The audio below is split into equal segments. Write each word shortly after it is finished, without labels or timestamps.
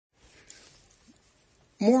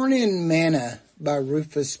Morning Manna by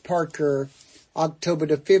Rufus Parker, October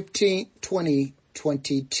the 15th,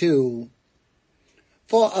 2022.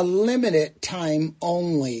 For a limited time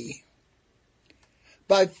only.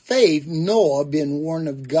 By faith, Noah, being warned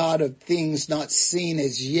of God of things not seen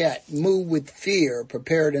as yet, moved with fear,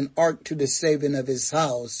 prepared an ark to the saving of his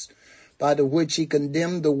house, by the which he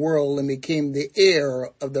condemned the world and became the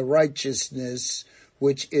heir of the righteousness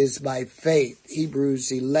which is by faith.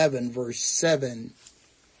 Hebrews 11, verse 7.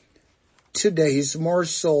 Today's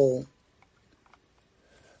morsel.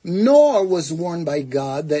 Noah was warned by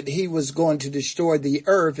God that he was going to destroy the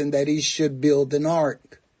earth and that he should build an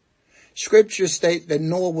ark. Scripture states that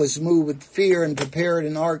Noah was moved with fear and prepared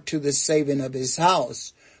an ark to the saving of his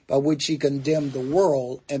house, by which he condemned the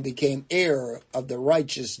world and became heir of the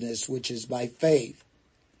righteousness which is by faith.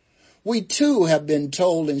 We too have been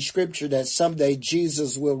told in Scripture that someday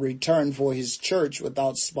Jesus will return for his church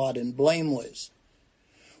without spot and blameless.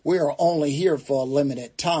 We are only here for a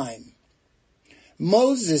limited time.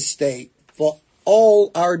 Moses stated, "For all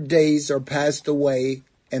our days are passed away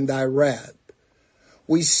in thy wrath.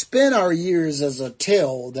 We spend our years as a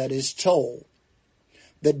tale that is told.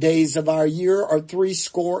 The days of our year are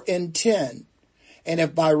 70, and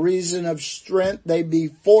if by reason of strength they be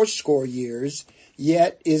 80 years,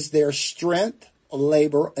 yet is their strength,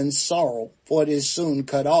 labor, and sorrow, for it is soon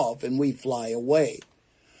cut off, and we fly away.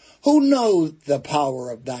 Who knows the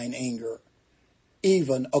power of thine anger?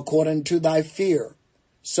 Even according to thy fear,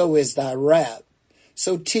 so is thy wrath.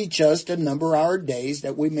 So teach us to number our days,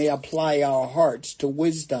 that we may apply our hearts to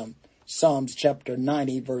wisdom." Psalms chapter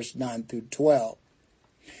 90, verse 9 through 12.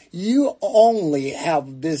 You only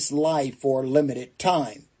have this life for a limited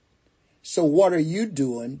time. So what are you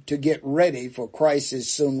doing to get ready for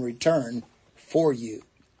Christ's soon return for you?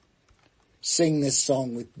 Sing this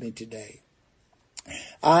song with me today.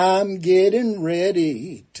 I'm getting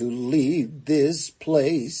ready to leave this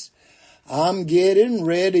place. I'm getting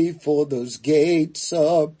ready for those gates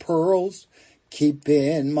of pearls,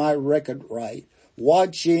 keeping my record right,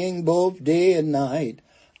 watching both day and night.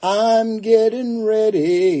 I'm getting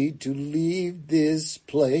ready to leave this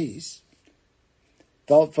place.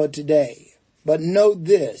 Thought for today. But note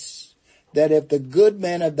this, that if the good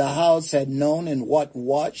man of the house had known in what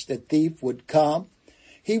watch the thief would come,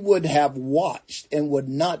 he would have watched and would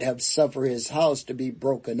not have suffered his house to be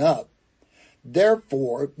broken up.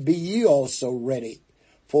 Therefore be ye also ready,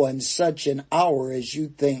 for in such an hour as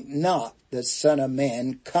you think not, the Son of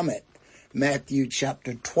Man cometh. Matthew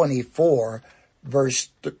chapter 24, verse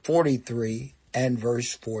 43 and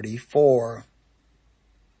verse 44.